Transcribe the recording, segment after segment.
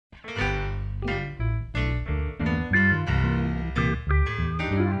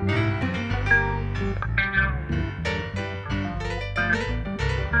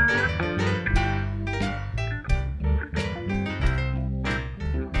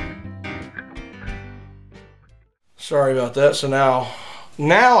Sorry about that. So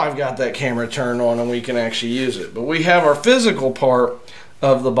now I've got that camera turned on and we can actually use it. But we have our physical part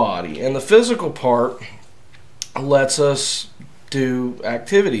of the body, and the physical part lets us do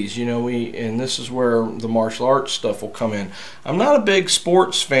activities, you know, and this is where the martial arts stuff will come in. I'm not a big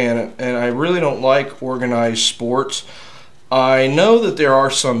sports fan, and I really don't like organized sports. I know that there are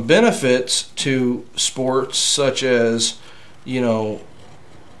some benefits to sports, such as, you know,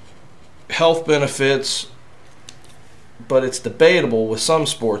 health benefits, but it's debatable with some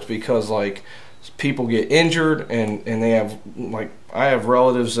sports because, like, people get injured and they have, like, I have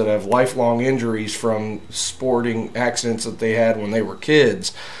relatives that have lifelong injuries from sporting accidents that they had when they were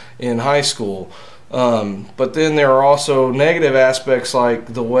kids in high school. But then there are also negative aspects, like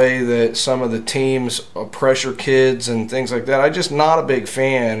the way that some of the teams pressure kids and things like that. I'm just not a big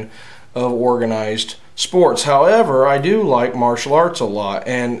fan of organized sports. However, I do like martial arts a lot.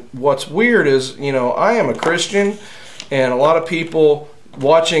 And what's weird is, you know, I am a Christian, and a lot of people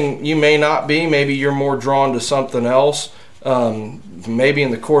watching, you may not be, maybe you're more drawn to something else. Maybe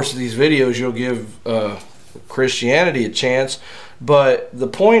in the course of these videos you'll give Christianity a chance, but the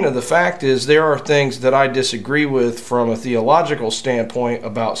point of the fact is there are things that I disagree with from a theological standpoint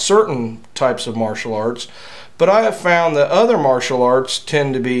about certain types of martial arts, but I have found that other martial arts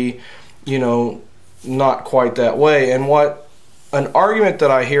tend to be, you know, not quite that way. And what an argument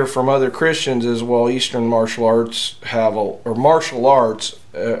that I hear from other Christians is, well, Eastern martial arts have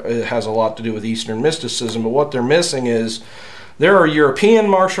it has a lot to do with Eastern mysticism, but what they're missing is there are European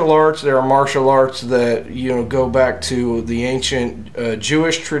martial arts, there are martial arts that, you know, go back to the ancient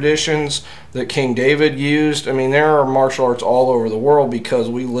Jewish traditions that King David used. I mean, there are martial arts all over the world because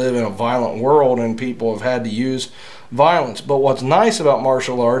we live in a violent world and people have had to use violence. But what's nice about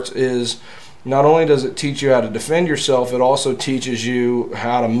martial arts is not only does it teach you how to defend yourself, it also teaches you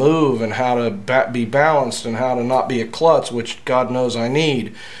how to move and how to be balanced and how to not be a klutz, which God knows I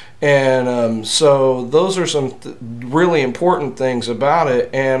need. And so those are some really important things about it.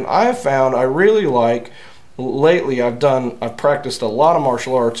 And I've found I really like, lately I've practiced a lot of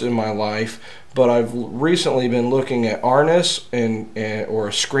martial arts in my life, but I've recently been looking at arnis or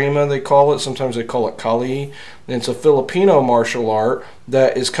eskrima, they call it. Sometimes they call it kali. And it's a Filipino martial art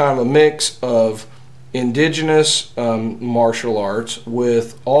that is kind of a mix of indigenous martial arts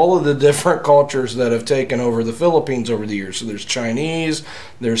with all of the different cultures that have taken over the Philippines over the years. So there's Chinese,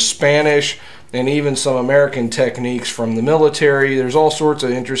 there's Spanish, and even some American techniques from the military. There's all sorts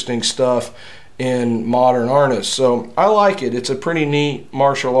of interesting stuff in modern arnis. So I like it. It's a pretty neat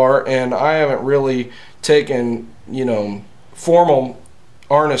martial art, and I haven't really taken, you know, formal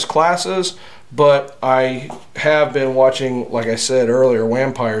arnis classes, but I have been watching, like I said earlier,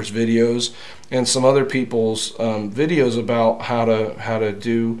 Wampire's videos and some other people's videos about how to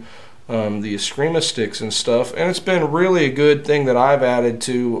do the eskrima sticks and stuff, and it's been really a good thing that I've added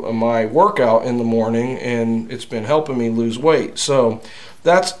to my workout in the morning, and it's been helping me lose weight. So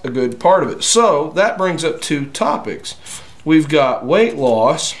that's a good part of it. So that brings up two topics. We've got weight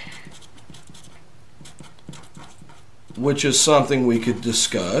loss, which is something we could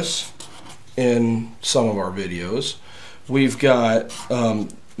discuss in some of our videos. We've got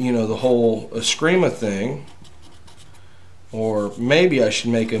you know, the whole eskrima thing, or maybe I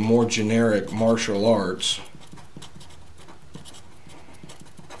should make a more generic martial arts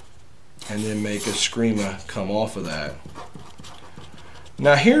and then make eskrima come off of that.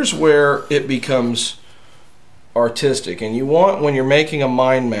 Now here's where it becomes artistic, and you want, when you're making a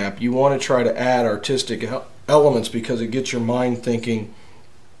mind map, you want to try to add artistic elements because it gets your mind thinking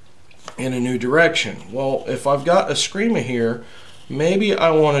in a new direction. Well, if I've got eskrima here, maybe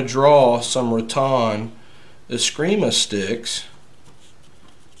I want to draw some rattan eskrima sticks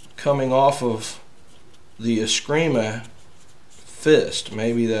coming off of the eskrima fist.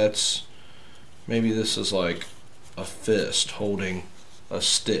 Maybe this is like a fist holding a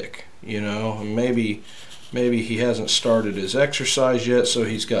stick, you know. And maybe he hasn't started his exercise yet, so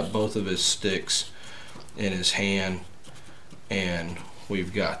he's got both of his sticks in his hand, and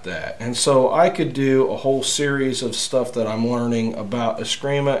we've got that. And so I could do a whole series of stuff that I'm learning about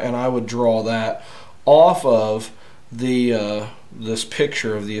eskrima, and I would draw that off of the this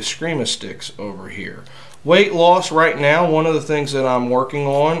picture of the eskrima sticks over here. Weight loss right now, one of the things that I'm working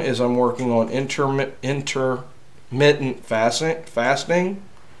on is I'm working on intermittent fasting.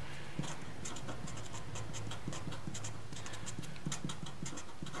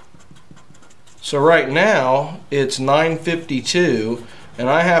 So right now it's 9:52 and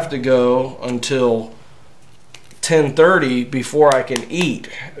I have to go until 10:30 before I can eat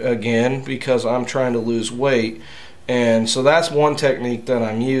again because I'm trying to lose weight. And so that's one technique that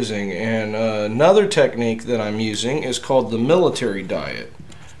I'm using. And another technique that I'm using is called the military diet.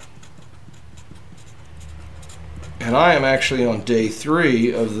 And I am actually on day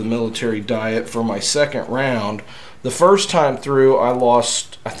 3 of the military diet for my second round. The first time through I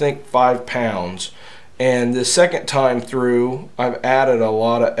lost, I think, 5 pounds. And the second time through I've added a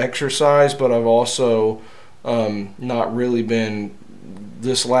lot of exercise, but I've also not really been,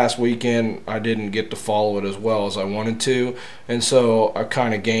 this last weekend I didn't get to follow it as well as I wanted to, and so I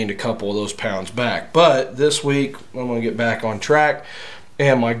kind of gained a couple of those pounds back. But this week I'm going to get back on track,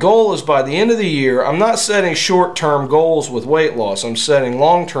 and my goal is by the end of the year, I'm not setting short-term goals with weight loss, I'm setting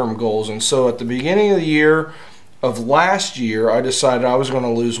long-term goals. And so at the beginning of the year of last year, I decided I was going to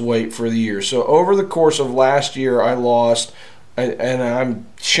lose weight for the year. So over the course of last year I lost, and I'm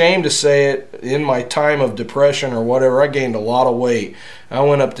ashamed to say it, in my time of depression or whatever, I gained a lot of weight. I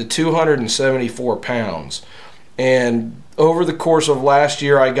went up to 274 pounds. And over the course of last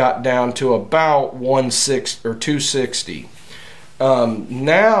year, I got down to about 260.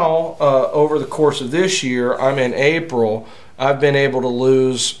 Now, over the course of this year, I'm in April, I've been able to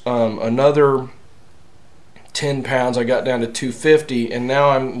lose another 10 pounds. I got down to 250, and now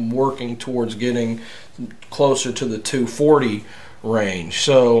I'm working towards getting closer to the 240 range.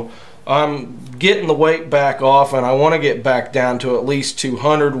 So I'm getting the weight back off, and I want to get back down to at least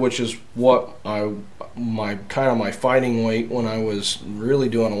 200, which is what my fighting weight when I was really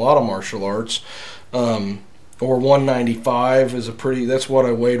doing a lot of martial arts. Or 195 is that's what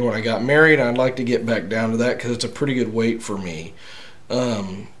I weighed when I got married. I'd like to get back down to that because it's a pretty good weight for me.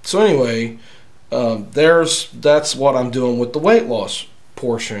 So anyway, that's what I'm doing with the weight loss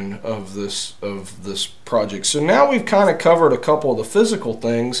portion of this project. So now we've kind of covered a couple of the physical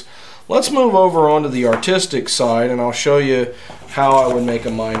things. Let's move over onto the artistic side, and I'll show you how I would make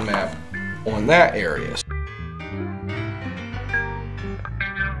a mind map on that area.